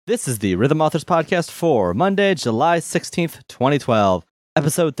This is the Rhythm Authors Podcast for Monday, July 16th, 2012,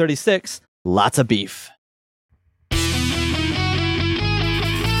 episode 36, Lots of Beef.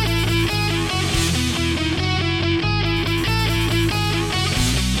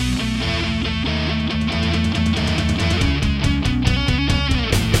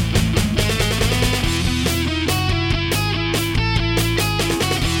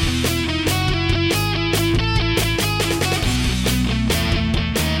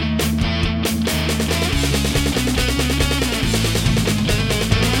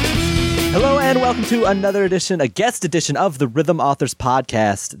 Hello and welcome to another edition, a guest edition of the Rhythm Authors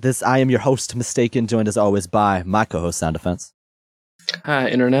Podcast. I am your host, Mistaken, joined as always by my co-host, Sound Defense. Hi,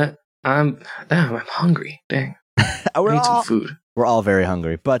 Internet. I'm hungry. Dang. I need some food. We're all very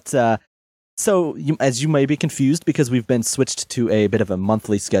hungry. But, as you may be confused, because we've been switched to a bit of a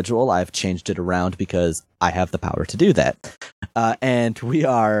monthly schedule, I've changed it around because I have the power to do that. And we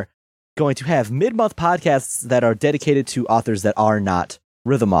are going to have mid-month podcasts that are dedicated to authors that are not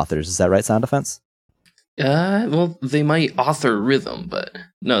rhythm authors. Is that right, Sound Defense? Well, they might author rhythm, but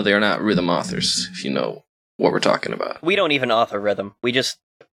no, they are not rhythm authors, if you know what we're talking about. We don't even author rhythm. We just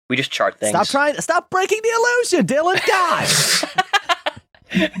chart things. Stop breaking the illusion, Dylan. God!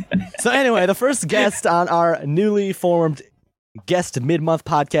 So anyway, the first guest on our newly formed guest mid-month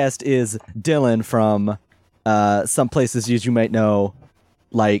podcast is Dylan from some places you might know,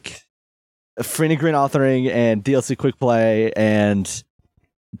 like Freenigrin Authoring and DLC Quick Play and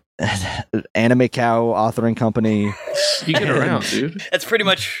Anime Cow Authoring Company. You get around, dude. That's pretty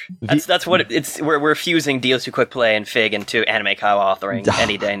much that's what it's. We're fusing DLC Quick Play and Fig into Anime Cow Authoring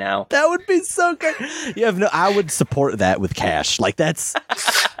any day now. That would be so good. I would support that with cash. Like that's.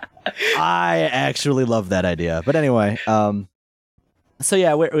 I actually love that idea. But anyway, so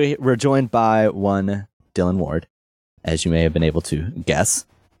yeah, we're joined by one Dylan Ward, as you may have been able to guess,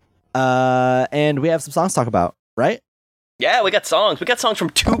 and we have some songs to talk about, right? Yeah, we got songs. We got songs from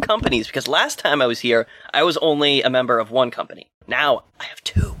two companies, because last time I was here, I was only a member of one company. Now, I have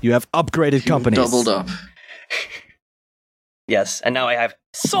two. You have upgraded companies. Doubled up. Yes, and now I have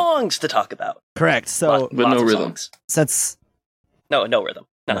songs to talk about. Correct. So, but no rhythm. Since... No rhythm.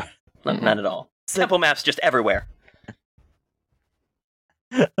 No, none at all. Tempo maps just everywhere.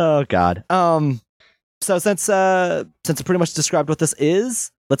 Oh, God. So since I pretty much described what this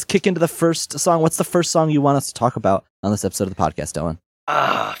is, let's kick into the first song. What's the first song you want us to talk about on this episode of the podcast, Dylan?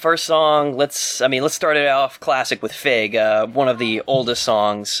 First song, let's start it off classic with Fig, one of the oldest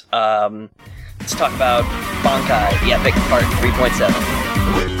songs. Let's talk about Bankai, the Epic Part 3.7.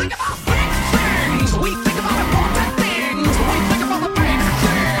 We think about big things, we think about important things, we think about the big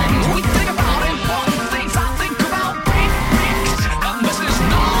things, we think about important things, I think about big things, and this is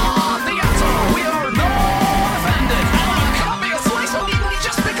not the answer, we are not offended, and can't be a slice of you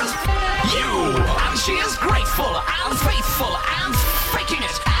just because you, and she is grateful, and faithful, and faking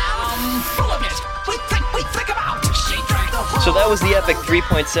it, and full of it, we think about, she drank the whole. So that was the Epic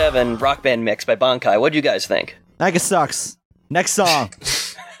 3.7 Rock Band mix by Bankai. What'd you guys think? Naga sucks. Next song.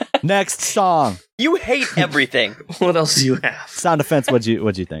 Next song. You hate everything. What else do you have? Sound Defense, what'd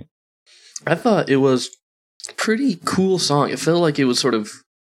you think? I thought it was a pretty cool song. It felt like it was sort of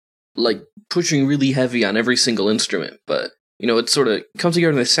like pushing really heavy on every single instrument, but it sort of comes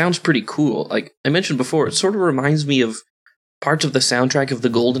together and it sounds pretty cool. Like I mentioned before, it sort of reminds me of parts of the soundtrack of the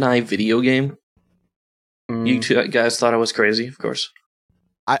GoldenEye video game. You two guys thought I was crazy, of course.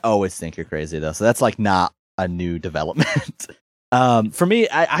 I always think you're crazy though, so that's like not a new development. For me,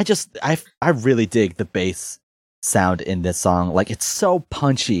 I really dig the bass sound in this song. Like it's so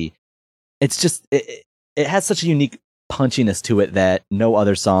punchy. It's just it has such a unique punchiness to it that no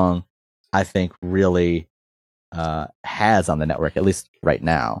other song I think really has on the network, at least right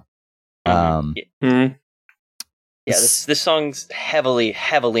now. Yeah, this song's heavily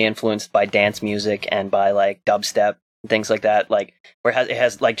influenced by dance music and by like dubstep and things like that. Like where it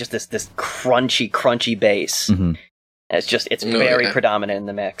has like just this crunchy bass. Mm-hmm. And it's very predominant in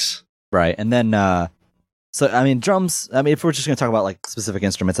the mix. Right, and then drums. If we're just gonna talk about like specific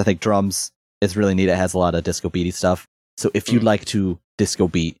instruments, I think drums is really neat. It has a lot of disco beaty stuff. So if you like to disco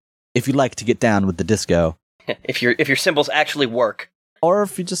beat, if you like to get down with the disco, if your cymbals actually work, or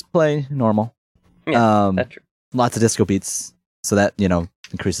if you just play normal, that's true. Lots of disco beats, so that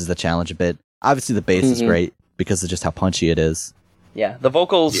increases the challenge a bit. Obviously, the bass is great because of just how punchy it is. Yeah, the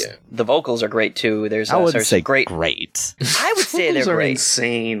vocals are great too. I wouldn't say great. I would say they're great.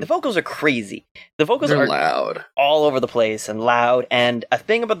 Insane. The vocals are crazy. The vocals are are loud, all over the place and loud. And a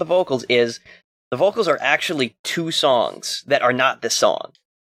thing about the vocals is the vocals are actually two songs that are not this song.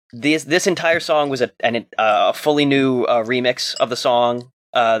 This entire song was a fully new remix of the song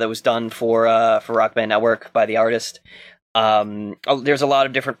that was done for Rock Band Network by the artist. There's a lot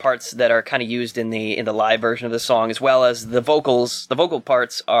of different parts that are kind of used in the live version of the song, as well as the vocals. The vocal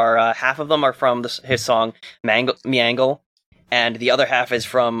parts are half of them are from his song Meangle, and the other half is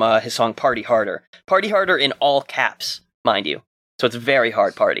from his song Party Harder. Party Harder in all caps, mind you. So it's very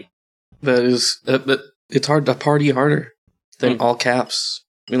hard party. That is, it's hard to party harder than all caps.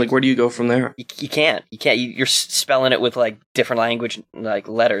 I mean, like, where do you go from there? You can't. You're spelling it with like different language, like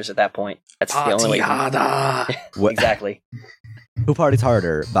letters at that point. That's the only way. What- Exactly. Who parties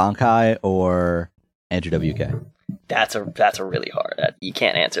harder, Bankai or Andrew WK? That's a really hard. You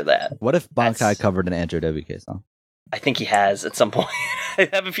can't answer that. What if Bankai That's- covered an Andrew WK song? I think he has at some point. I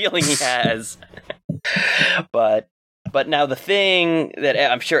have a feeling he has. But now the thing that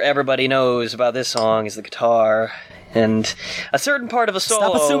I'm sure everybody knows about this song is the guitar and a certain part of a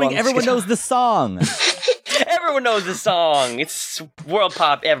solo. Stop assuming on this everyone guitar. knows the song. Everyone knows the song. It's world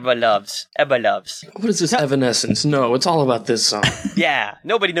pop. Everybody loves. Everybody loves. What is this Evanescence? No, it's all about this song. Yeah.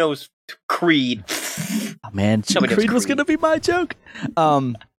 Nobody knows Creed. Oh, man, Nobody knows Creed was Creed. going to be my joke.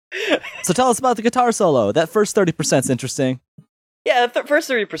 So tell us about the guitar solo. That first 30% is interesting. Yeah, the first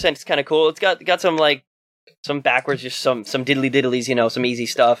 30% is kind of cool. It's got some like some backwards, just some diddly diddlies, some easy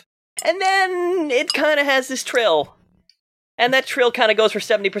stuff, and then it kind of has this trill, and that trill kind of goes for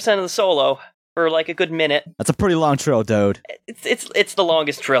 70% of the solo for like a good minute. That's a pretty long trill, dude. It's the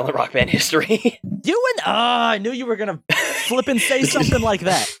longest trill in rock band history. I knew you were gonna flip and say something like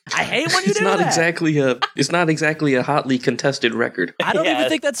that. I hate when you It's do not that. exactly a hotly contested record. I don't Yeah, even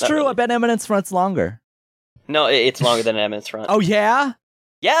think that's not true. really. I bet Eminence Front's longer. No, it's longer than Eminence Front. Oh yeah,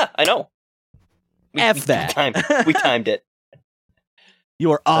 Yeah, I know. F that. We timed it.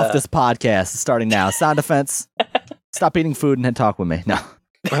 You are off this podcast starting now. Sound defense. Stop eating food and then talk with me. No,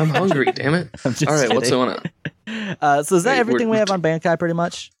 I'm hungry, damn it. I'm just All right, what's kidding. going on? So is that Wait, everything we we're- have on Bankai? Pretty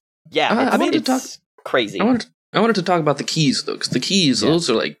much. Yeah, I wanted to it's talk- crazy. I wanted to talk about the keys though, because the keys, Yeah.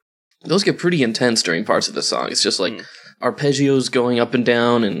 those get pretty intense during parts of the song. It's just like arpeggios going up and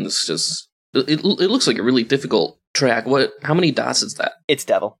down, and it's just it looks like a really difficult track. How many dots is that? It's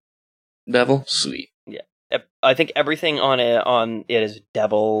Devil. Devil, sweet. I think everything on it is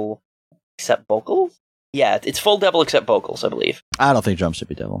Devil except vocals. Yeah, it's full Devil except vocals, I believe. I don't think drums should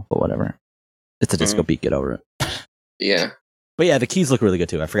be devil, but whatever. It's a disco beat. Get over it. Yeah. But yeah, the keys look really good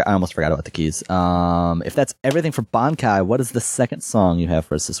too. I almost forgot about the keys. If that's everything for Bankai, what is the second song you have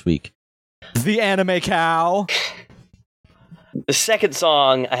for us this week? The Anime Cow. The second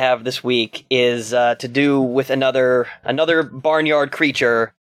song I have this week is to do with another barnyard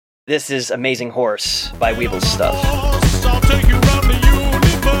creature. This is Amazing Horse by Weeble Stuff. I'll take you around the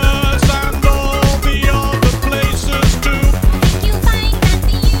universe and all the other places too. You find that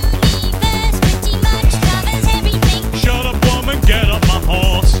the universe pretty much covers everything. Shut up, woman, get up my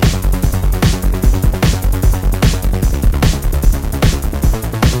horse.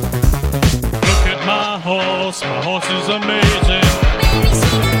 Look at my horse is amazing. Very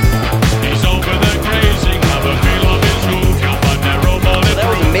soon, He's over there grazing, have a feel of his hoof, you'll find narrow So that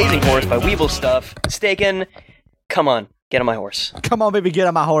was bullet Amazing Horse by Weeble Stuff. Staken, come on, get on my horse. Come on, baby, get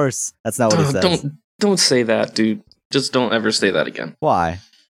on my horse. That's not what he says. Don't say that, dude. Just don't ever say that again. Why?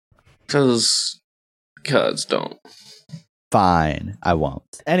 Cause don't. Fine, I won't.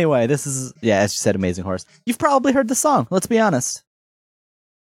 Anyway, this is, as you said, Amazing Horse. You've probably heard the song, let's be honest.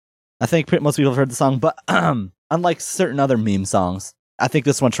 I think most people have heard the song, but unlike certain other meme songs, I think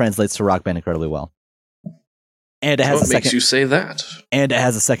this one translates to Rock Band incredibly well. And it has What a makes second, you say that? and it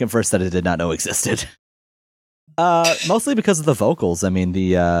has a second verse that I did not know existed. Mostly because of the vocals. I mean,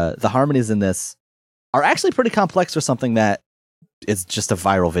 the harmonies in this are actually pretty complex for something that is just a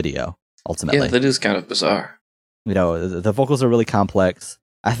viral video. Ultimately, Yeah, that is kind of bizarre. you know, the vocals are really complex.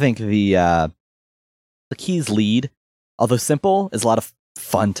 I think the keys lead, although simple, is a lot of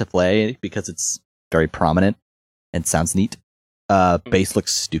fun to play because it's very prominent and sounds neat. Bass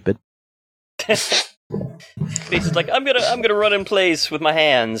looks stupid. Bass is like, I'm gonna run in place with my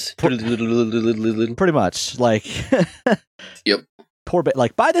hands. Pretty much, like, Yep. poor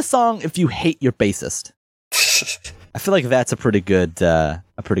like buy this song if you hate your bassist. I feel like that's a pretty good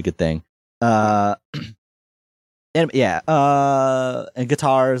thing. And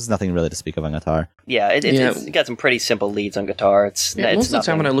guitars, nothing really to speak of on guitar. Yeah, it's got some pretty simple leads on guitar. It's Most of the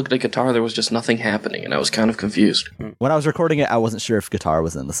time when I nothing. looked at guitar, there was just nothing happening, and I was kind of confused. When I was recording it, I wasn't sure if guitar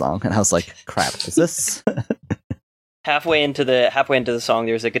was in the song, and I was like, "Crap, is this?" halfway into the song,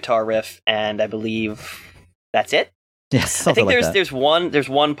 there's a guitar riff, and I believe that's it. Yeah, I something think like there's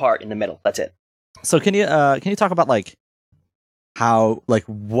one part in the middle. That's it. So can you talk about like how, like,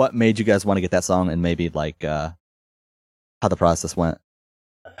 what made you guys want to get that song, and maybe like how the process went?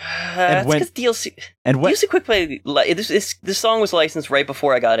 That's when- because DLC. And what? DLC Quick Play. This song was licensed right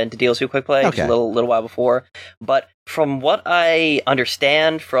before I got into DLC Quick Play, just Okay. a little while before. But from what I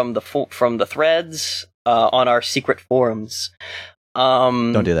understand from the threads on our secret forums,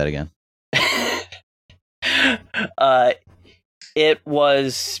 Don't do that again. it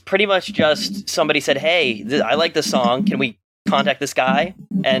was pretty much just somebody said, "Hey, I like this song. Can we contact this guy?"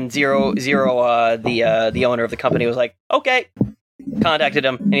 And Zero, the owner of the company, was like, "Okay." Contacted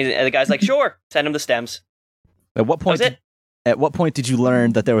him, and the guy's like, "Sure, send him the stems." At what That point? was it. At what point did you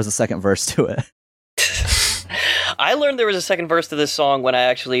learn that there was a second verse to it? I learned there was a second verse to this song when I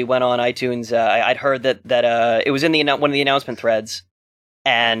actually went on iTunes. I'd heard that it was in one of the announcement threads,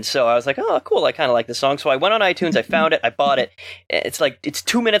 and so I was like, "Oh, cool! I kind of like this song." So I went on iTunes, I found it, I bought it. It's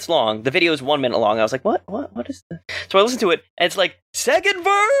 2 minutes long. The video is 1 minute long. I was like, "What is this?" So I listened to it, and it's like second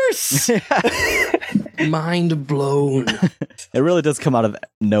verse. Mind blown. It really does come out of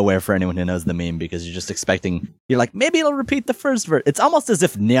nowhere for anyone who knows the meme because you're just expecting. You're like, maybe it'll repeat the first verse. It's almost as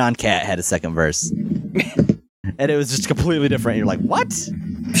if Neon Cat had a second verse, and it was just completely different. You're like, what?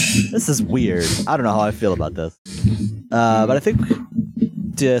 This is weird. I don't know how I feel about this. But I think,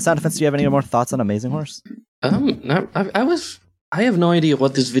 Sound Defense, do you have any more thoughts on Amazing Horse? I have no idea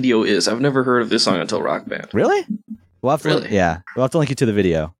what this video is. I've never heard of this song until Rock Band. Really? We'll have to Really? we'll have to link you to the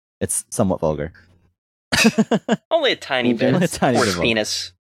video. It's somewhat vulgar. Only a tiny bit. Only a tiny Horse bit.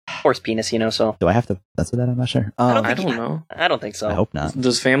 penis. Horse penis, so. Do I have to censor that? I'm not sure. I don't know. I don't think so. I hope not.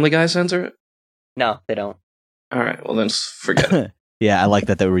 Does Family Guy censor it? No, they don't. All right, well then forget it. Yeah, I like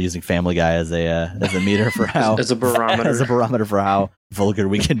that they were using Family Guy as a meter for how As a barometer. as a barometer for how vulgar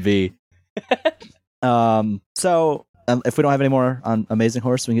we can be. So if we don't have any more on Amazing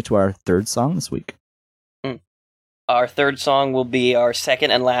Horse, we can get to our third song this week. Our third song will be our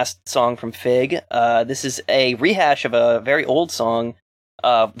second and last song from Fig. This is a rehash of a very old song,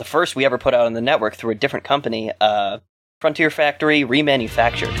 the first we ever put out on the network through a different company, Frontier Factory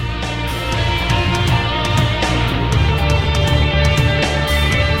Remanufactured.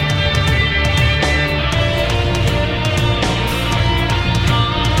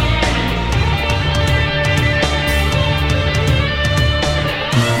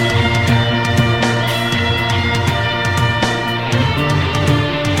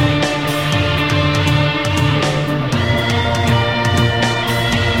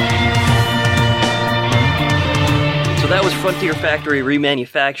 So that was Frontier Factory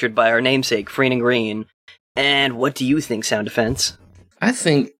Remanufactured by our namesake, Freen and Green. And what do you think, Sound Defense? I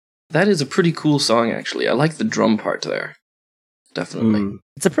think that is a pretty cool song, actually. I like the drum part there. Definitely.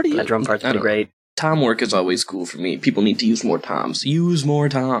 It's a pretty That drum part's I pretty don't- great. Tom work is always cool for me. People need to use more toms. Use more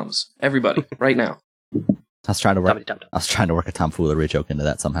toms. Everybody, right now. I was trying to work Dum-dum-dum. I was trying to work a tomfoolery joke into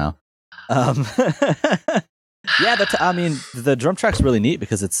that somehow. Yeah, I mean, the drum track's really neat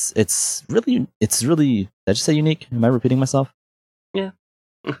because it's really. Did I just say unique? Am I repeating myself? Yeah.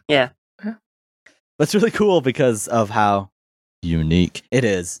 But it's really cool because of how unique it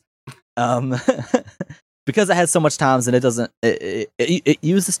is. Because it has so much toms and it doesn't. It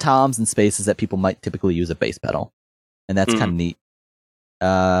uses toms in spaces that people might typically use a bass pedal, and that's kind of neat.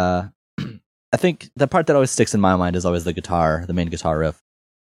 I think the part that always sticks in my mind is always the main guitar riff.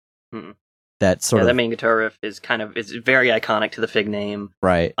 Mhm. That sort Yeah, of that main guitar riff is it's very iconic to the Fig name.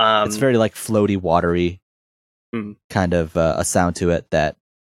 right. It's very like floaty, watery Mhm. kind of a sound to it that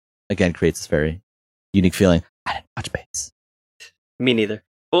again creates this very unique feeling. I didn't watch bass. Me neither.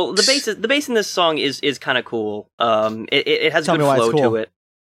 Well, the bass in this song is kind of cool. It has a Tell good me why it's flow cool. to it.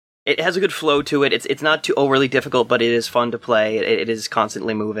 It has a good flow to it. It's not too overly difficult, but it is fun to play. It is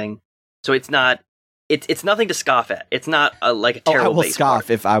constantly moving, so it's not. It's nothing to scoff at. It's not like a Oh, I terrible will bass scoff part.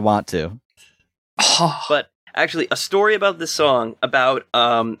 if I want to. But actually, a story about this song about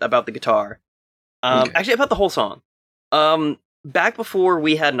the guitar. Okay. Actually, about the whole song. Back before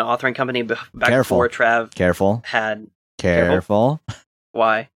we had an authoring company, back Careful. before Trav Careful. had. Careful.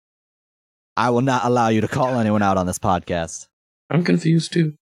 Why? I will not allow you to call anyone out on this podcast. I'm confused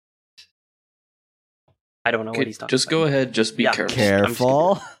too. I don't know what he's talking Just about. go ahead. Just be Yeah. careful.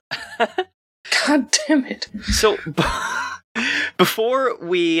 Careful. God damn it. So before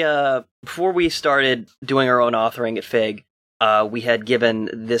we started doing our own authoring at Fig, we had given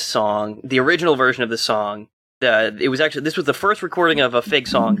this song, the original version of this song. This was the first recording of a Fig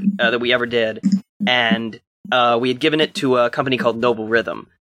song that we ever did, and we had given it to a company called Noble Rhythm.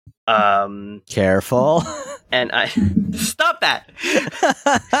 Careful. And I stop that.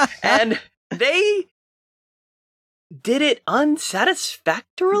 And they did it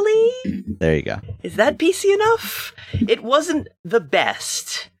unsatisfactorily. There you go. Is that PC enough? It wasn't the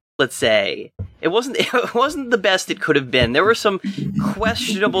best. let's say. It wasn't the best it could have been. There were some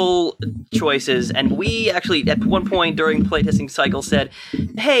questionable choices, and we actually at one point during the playtesting cycle said,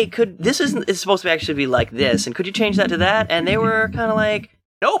 "Hey, this is supposed to actually be like this, and could you change that to that?" And they were kind of like,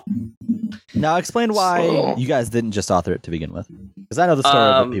 "Nope." Now explain why So- you guys didn't just author it to begin with, because I know the story,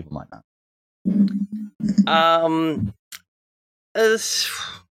 but people might not.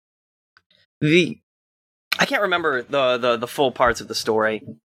 I can't remember the full parts of the story.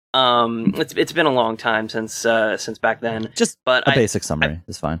 It's been a long time since back then. Just But a basic summary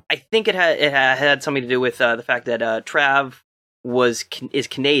is fine. I think it had something to do with the fact that Trav is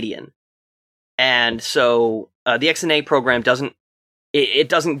Canadian, and so the XNA program doesn't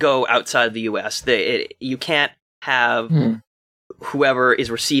go outside of the U.S. You can't have whoever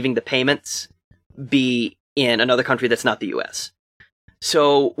is receiving the payments be in another country that's not the U.S.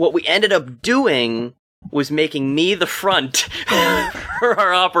 So what we ended up doing was making me the front for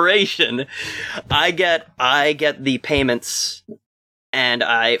our operation. I get the payments, and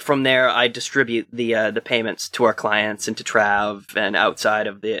from there I distribute the payments to our clients and to Trav and outside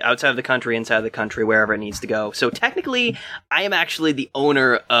of the country, inside of the country, wherever it needs to go. So technically, I am actually the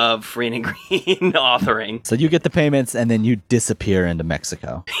owner of Free and Green authoring. So you get the payments, and then you disappear into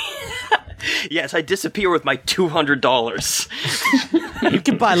Mexico. Yes, I disappear with my $200. You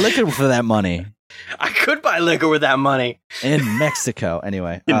can buy liquor for that money I could buy liquor with that money in Mexico.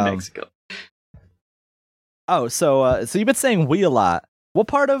 Anyway, in Mexico. Oh, so you've been saying we a lot. What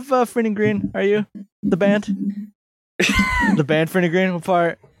part of Free and Green are you? The band? The band Free and Green? What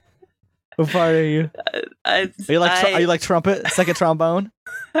part? What part are you? Are you like trumpet, second trombone?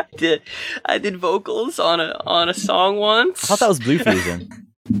 I did vocals on a song once. I thought that was Blue Fusion.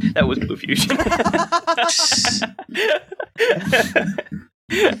 That was Blue Fusion.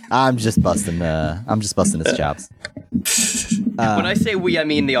 I'm just busting his chops. When I say we, I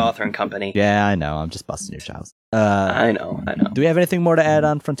mean the authoring company. Yeah, I know. I'm just busting your chops. I know. Do we have anything more to add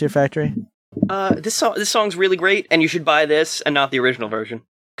on Frontier Factory? This song's really great, and you should buy this and not the original version,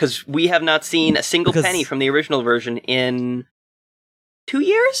 because we have not seen a single penny from the original version in 2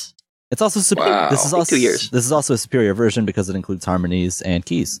 years. It's also Wow. This is also 2 years. This is also a superior version because it includes harmonies and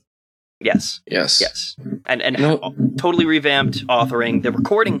keys. Yes. Yes. And No. totally revamped authoring. The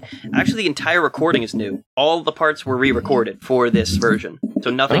recording, actually the entire recording is new. All the parts were re-recorded for this version.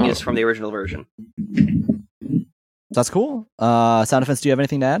 So nothing is from the original version. That's cool. Sound Offense, do you have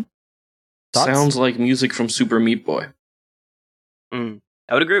anything to add? Thoughts? Sounds like music from Super Meat Boy. I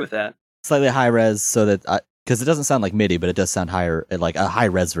would agree with that. Slightly high res, so that because it doesn't sound like MIDI, but it does sound higher, like a high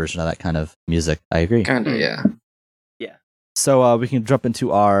res version of that kind of music. I agree. Kinda, yeah. So we can jump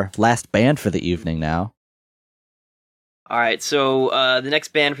into our last band for the evening now. All right, so the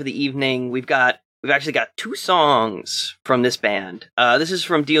next band for the evening, we've actually got 2 songs from this band. This is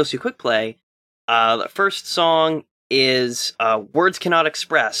from DLC Quick Play. The first song is "Words Cannot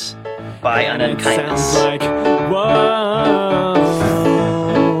Express" by An Unkindness. Sounds like whoa.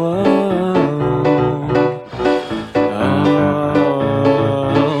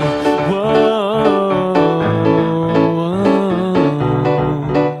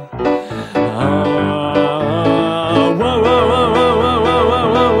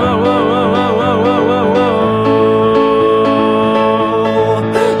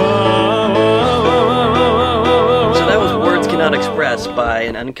 So that was "Words Cannot Express" by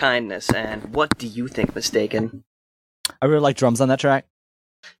An Unkindness. And what do you think, Mistaken? I really like drums on that track.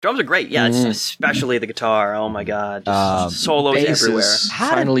 Drums are great, yeah, especially the guitar. Oh my god, just solos Bass everywhere. is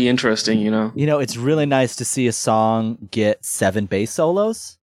finally interesting, you know? You know, it's really nice to see a song get 7 bass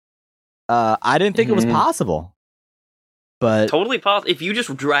solos. I didn't think it was possible, but Totally possible. If you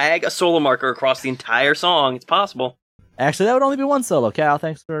just drag a solo marker across the entire song, it's possible. actually, that would only be 1 solo. Cal,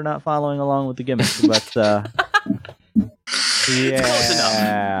 thanks for not following along with the gimmicks. But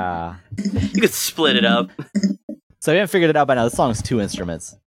yeah. You could split it up. So you haven't figured it out by now. The song's 2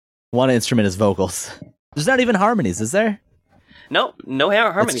 instruments. 1 instrument is vocals. There's not even harmonies, is there? No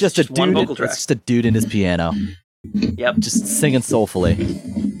harmony. It's just a one dude. vocal track. It's just a dude in his piano, Yep. just singing soulfully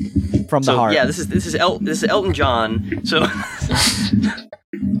from the So heart. yeah, this is Elton John. So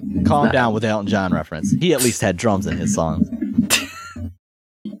Calm down with the Elton John reference. He at least had drums in his songs.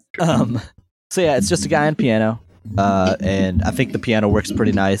 So yeah, it's just a guy on piano, and I think the piano works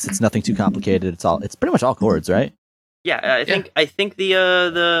pretty nice. It's nothing too complicated. It's pretty much all chords, right? yeah, I think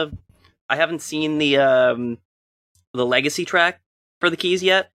the I haven't seen the legacy track for the keys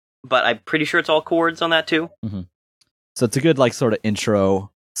yet, but I'm pretty sure it's all chords on that too. So it's a good like sort of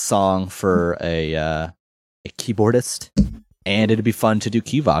intro song for a keyboardist, and it'd be fun to do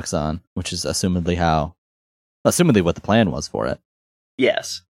key vox on, which is assumedly what the plan was for it.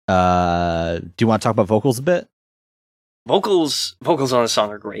 Yes. Do you want to talk about vocals a bit? Vocals on the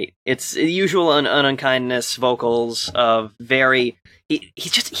song are great. It's the usual unkindness vocals of very.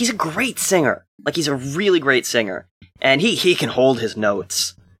 He's a great singer. Like, he's a really great singer, and he can hold his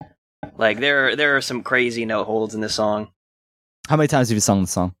notes. Like, there are some crazy note holds in this song. How many times have you sung the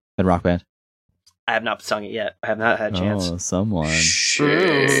song in Rock Band? I have not sung it yet. I have not had a chance. Oh, someone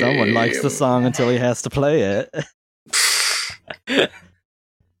Shame. likes the song until he has to play it.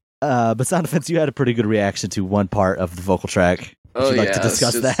 But Sound Defense, you had a pretty good reaction to one part of the vocal track. Would you like to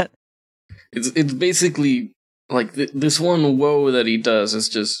discuss that? It's basically like this one whoa that he does is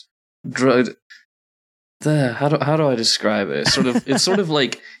just drugged. How do I describe it? It's sort of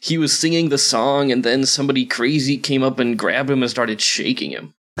like he was singing the song and then somebody crazy came up and grabbed him and started shaking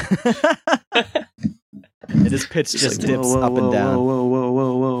him. And his pitch It's just like, dips whoa, up and whoa, down.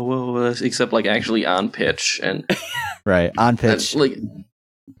 whoa, except like actually on pitch and Right, on pitch. like,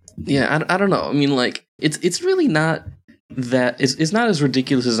 yeah, I don't know. I mean, like it's really not that it's not as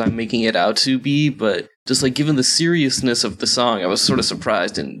ridiculous as I'm making it out to be, but just like given the seriousness of the song, I was sort of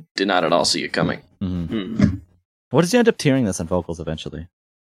surprised and did not at all see it coming. Mhm. What did you end up hearing this on vocals eventually?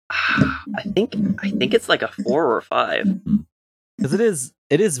 I think it's like a 4 or a 5. Because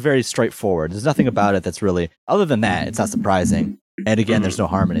it is very straightforward. There's nothing about it that's really, other than that, it's not surprising. And again, there's no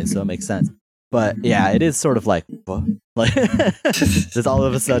harmony, so it makes sense. But yeah, it is sort of like, what? Like, just all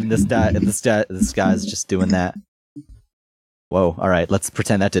of a sudden this guy's just doing that. Whoa! All right, let's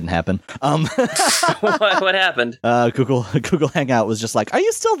pretend that didn't happen. What happened? Google Hangout was just like, "Are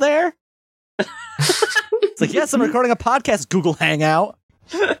you still there?" It's like, "Yes, I'm recording a podcast." Google Hangout.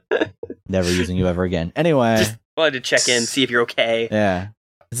 Never using you ever again. Anyway, Just wanted to check in, see if you're okay. yeah,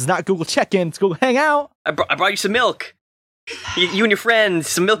 this is not Google Check-in. It's Google Hangout. I brought you some milk. You and your friends,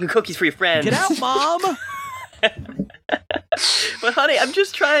 some milk and cookies for your friends. Get out, Mom. But honey, I'm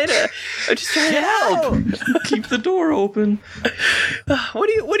just trying to Get help. out. Keep the door open. What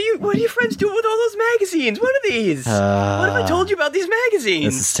are your friends doing with all those magazines? What are these? What have I told you about these magazines?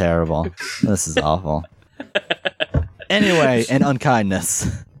 This is terrible. This is awful. Anyway, and unkindness.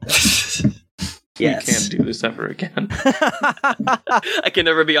 Yes. We can't do this ever again. I can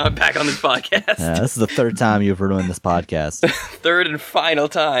never be back on this podcast. This is the third time you've ruined this podcast. Third and final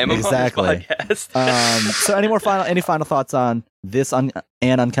time Exactly. I'm on this podcast. So, any final thoughts on this and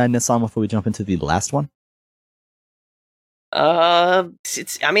unkindness song before we jump into the last one?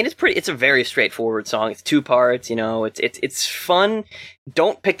 It's a very straightforward song. It's 2 parts, it's fun.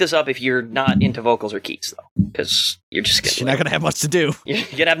 Don't pick this up if you're not into vocals or keys though, because you're Not gonna have much to do, you're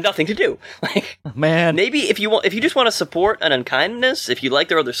gonna have nothing to do. Like, man. maybe if you just want to support an unkindness, if you like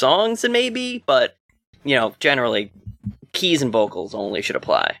their other songs, then maybe, but generally keys and vocals only should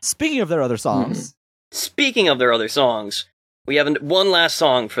apply. Speaking of their other songs, Speaking of their other songs, we have one last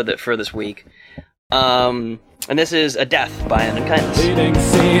song for this week. And this is A Death by An Unkindness. Bleeding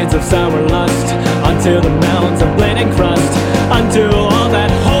seeds of sour lust until the mounds of bleeding crust, until all that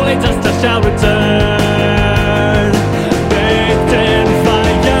holy dust shall return, bathed in fire.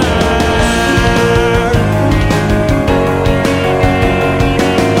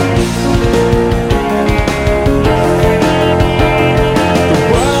 The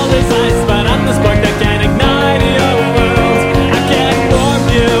world is ice, but I'm the spark that can ignite your world. I can't warm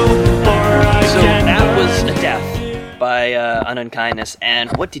you, or I So can't that was burn A Death by An Unkindness.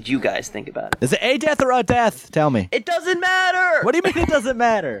 And what did you guys think about it? is it a death or a death? Tell me. It doesn't matter! What do you mean it doesn't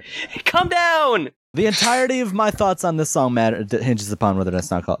matter? Calm down! The entirety of my thoughts on this song hinges upon whether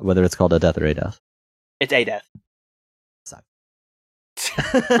it's called a death or a death. It's A Death.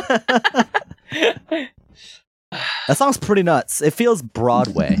 That song's pretty nuts. It feels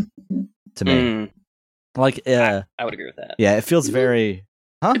Broadway to me. Mm, Like, I would agree with that. yeah, it feels very.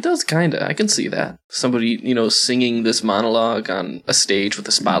 It does kinda. I can see that. Somebody, singing this monologue on a stage with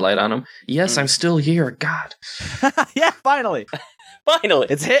a spotlight on them. Yes, I'm still here. God. Yeah, finally, Finally!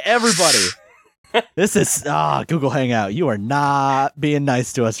 it's hit everybody. This is Google Hangout. You are not being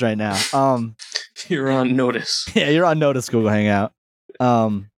nice to us right now. You're on notice. Yeah, you're on notice, Google Hangout.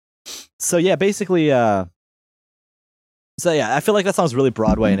 So yeah, basically, I feel like that song's really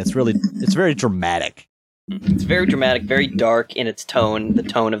Broadway, and it's very dramatic. It's very dramatic, very dark in its tone, the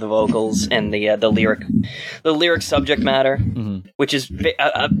tone of the vocals, and the lyric subject matter, which is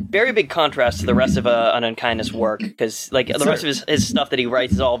a very big contrast to the rest of An Unkindness work, because the rest of his stuff that he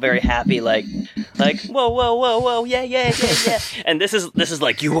writes is all very happy, like whoa, whoa, whoa, whoa, yeah, yeah, yeah, yeah, and this is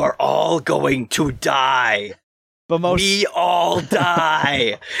like, you are all going to die. But We all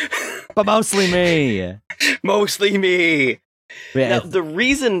die. but mostly me. Mostly me. Yeah, Now, the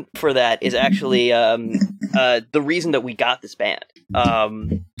reason for that is actually the reason that we got this band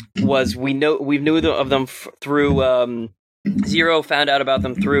was we knew of them through Zero found out about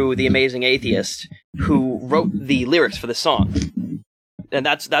them through The Amazing Atheist, who wrote the lyrics for the song, and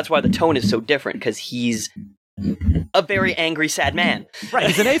that's why the tone is so different, because he's a very angry, sad man. right.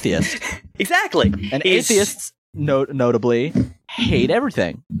 He's an atheist, Exactly. and He's- atheists notably hate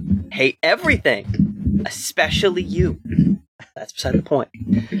everything. hate everything, especially you. That's beside the point.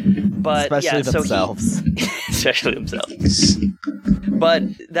 But Especially yeah, themselves. especially themselves. But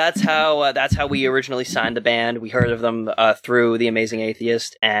that's how we originally signed the band. We heard of them through The Amazing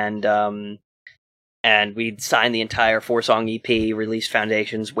Atheist, and we signed the entire 4-song EP, released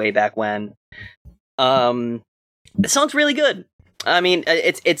Foundations way back when. The song's really good. I mean,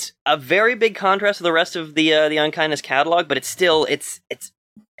 it's a very big contrast to the rest of the Unkindness catalog, but it's still it's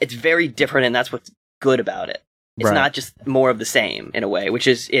very different, and that's what's good about it. It's Right. not just more of the same in a way, which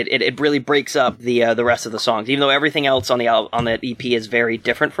is it really breaks up the rest of the songs. Even though everything else on the EP is very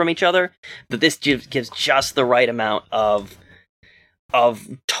different from each other, but this gives just the right amount of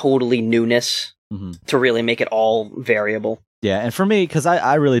totally newness Mhm. to really make it all variable. Yeah, and for me, because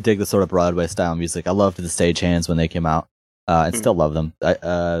I really dig the sort of Broadway style music. I loved the Stagehands when they came out, and still love them.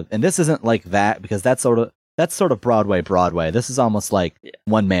 And this isn't like that, because that's sort of Broadway. This is almost like Yeah.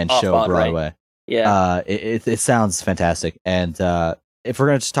 one man Off show Broadway. Broadway. Yeah. It sounds fantastic. And if we're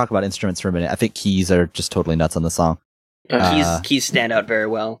gonna just talk about instruments for a minute, I think keys are just totally nuts on the song. Keys stand out very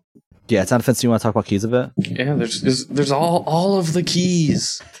well. Yeah, Sound Defense. Do you want to talk about keys a bit? Yeah, there's all of the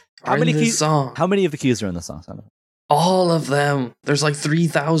keys. How are many in this keys- song? How many of the keys are in the song? Sound All of them. There's like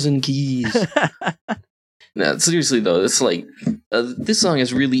 3,000 keys. Defense? No, seriously though, it's like this song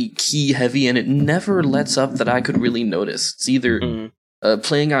is really key heavy, and it never lets up that I could really notice. It's either Mhm.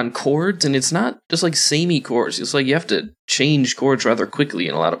 playing on chords, and it's not just like samey chords. It's like you have to change chords rather quickly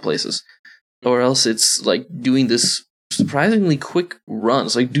in a lot of places, or else it's like doing this surprisingly quick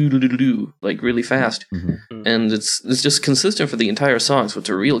runs, like do do do do, like really fast, Mhm. and it's just consistent for the entire song. So it's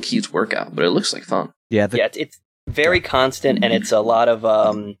a real keys workout, but it looks like fun. Yeah, Yeah, it's very constant, and it's a lot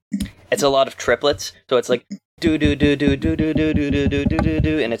of triplets. So it's like do do do do do do do do do do do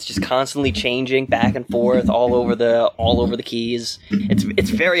do, and it's just constantly changing back and forth all over the keys. It's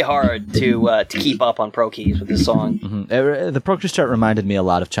very hard to keep up on pro keys with this song. The Pro Keys chart reminded me a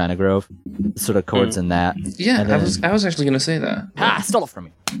lot of China Grove, sort of chords in that. Yeah, And then- I was actually gonna say that. Ah, stole it from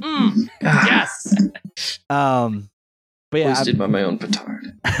me. Yes, But yeah, wasted by my own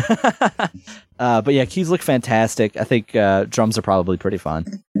petard. but yeah, keys look fantastic. I think drums are probably pretty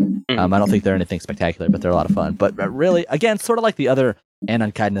fun. I don't think they're anything spectacular, but they're a lot of fun. But really, again, sort of like the other And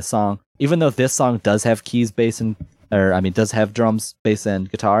Unkindness song, even though this song does have keys, bass, does have drums, bass, and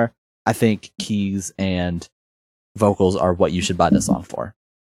guitar, I think keys and vocals are what you should buy this song for.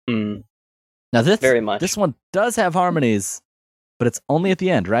 Mm, Now, very much. this one does have harmonies, but it's only at the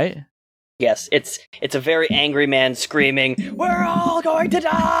end, right? Yes, it's a very angry man screaming, "We're all going to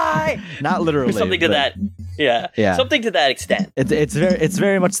die!" Not literally. Or something to but that. Yeah, Yeah. something to that extent. It's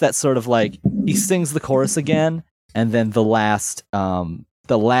very much that sort of like he sings the chorus again, and then the last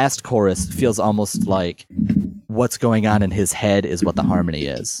chorus feels almost like what's going on in his head is what the harmony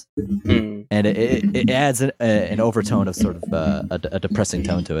is, Mm. and it adds an overtone of sort of a depressing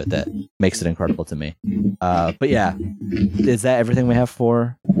tone to it that makes it incredible to me. But yeah, is that everything we have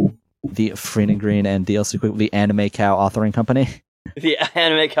for the Freen and Green and DLC Quick, the Anime Cow authoring company? The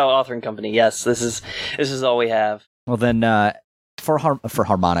Anime Cow Authoring Company. Yes, this is all we have. Well then, for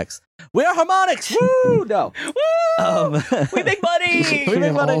harmonics, we are harmonics. Woo! No. Woo! We make money. We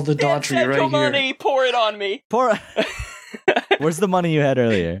make money. All the Daughtry Central right here. money. Pour it on me. Poor. Where's the money you had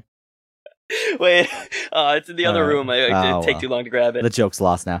earlier? Wait, it's in the other room. It oh, take well. too long to grab it. The joke's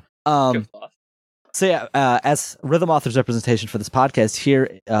lost now. Joke's lost. So yeah, as Rhythm Authors representation for this podcast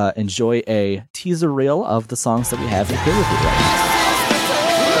here, enjoy a teaser reel of the songs that we have here with you right now.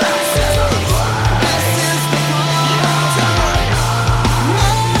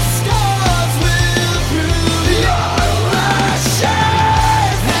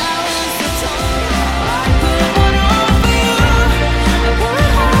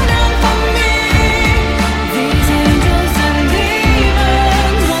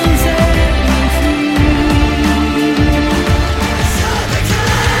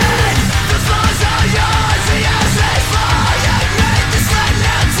 This was all yours, yes, it's for you.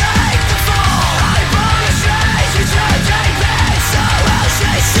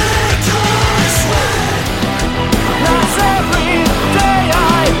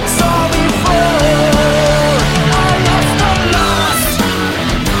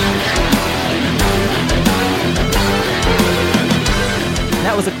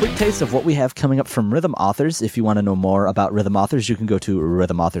 was a quick taste of what we have coming up from Rhythm Authors. If you want to know more about Rhythm Authors, you can go to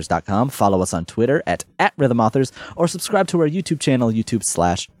rhythmauthors.com, follow us on Twitter at Rhythm Authors, or subscribe to our YouTube channel,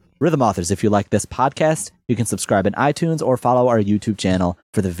 YouTube/Rhythm Authors. If you like this podcast, you can subscribe in iTunes or follow our YouTube channel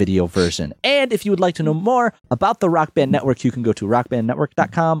for the video version. And if you would like to know more about the Rock Band Network, you can go to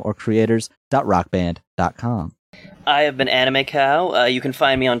rockbandnetwork.com or creators.rockband.com. I have been Anime Cow. You can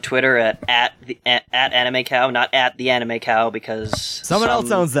find me on Twitter at Anime Cow, not at the Anime Cow, because Someone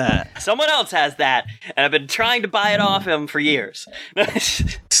else owns that. Someone else has that, and I've been trying to buy it off him for years.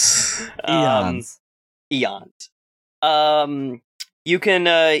 Eons. Eons. You can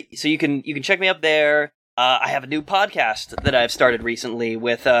check me up there. I have a new podcast that I've started recently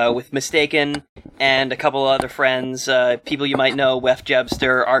with Mistaken and a couple other friends, people you might know, Wef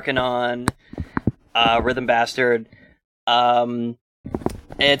Jebster, Arcanon, Rhythm Bastard.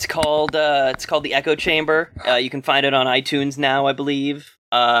 It's called The Echo Chamber. You can find it on iTunes now, I believe.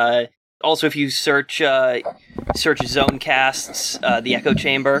 Also, if you search Zonecasts, The Echo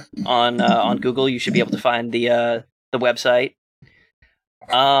Chamber on Google, you should be able to find the website.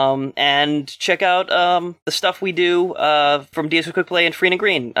 And check out the stuff we do from DS with Quick Play and Free and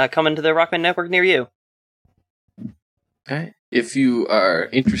Green coming to the Rock Band Network near you. Okay. If you are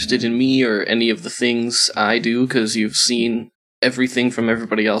interested in me or any of the things I do, because you've seen everything from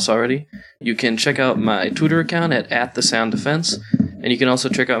everybody else already, you can check out my Twitter account at the Sound Defense, and you can also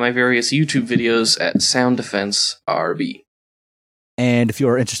check out my various YouTube videos at Sound Defense RB. And if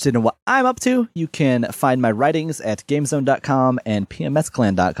you're interested in what I'm up to, you can find my writings at gamezone.com and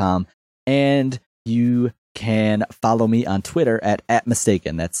pmsclan.com. And you can follow me on Twitter at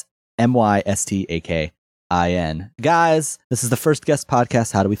Mistaken. That's MYSTAKIN. Guys, this is the first guest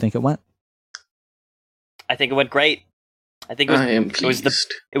podcast. How do we think it went? I think it went great. I think I am pleased.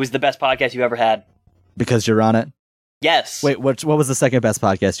 it was the best podcast you ever had. Because you're on it? Yes. Wait, what was the second best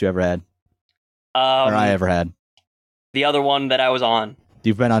podcast you ever had? Or I ever had? The other one that I was on.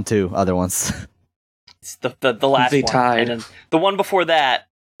 You've been on two other ones. It's the last They one. tied. And then the one before that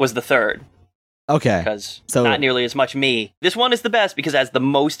was the third. Okay. Because So- not nearly as much me. This one is the best because it has the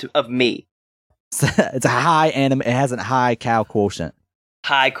most of me. It's a high anime. It has a high cow quotient.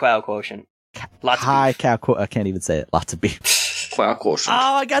 High cow quotient. Lots high of beef. cow I can't even say it. Lots of beef. Wow, quotient.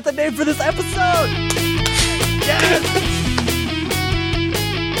 Oh, I got the name for this episode! Yes!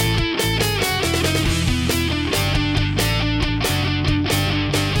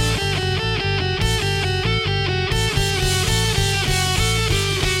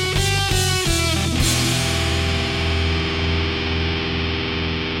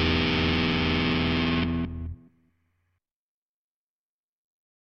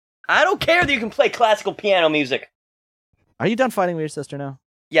 I don't care that you can play classical piano music. Are you done fighting with your sister now?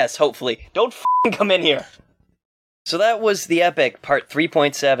 Yes, hopefully. Don't f***ing come in here. So that was the epic part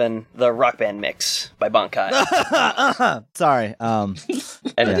 3.7, the Rock Band Mix by Bankai. Sorry. What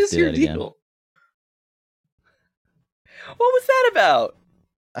yeah, is do your that again. deal? What was that about?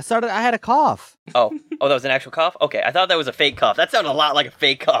 I had a cough. Oh, that was an actual cough? Okay, I thought that was a fake cough. That sounded a lot like a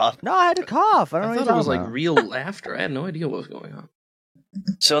fake cough. No, I had a cough. I don't I know what thought you're it was talking like about. real laughter. I had no idea what was going on.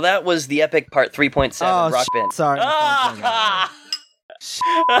 So that was the epic part 3.7, Oh, Rock Band. sorry. Ah!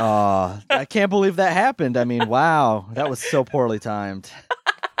 Oh, I can't believe that happened. I mean, wow. That was so poorly timed.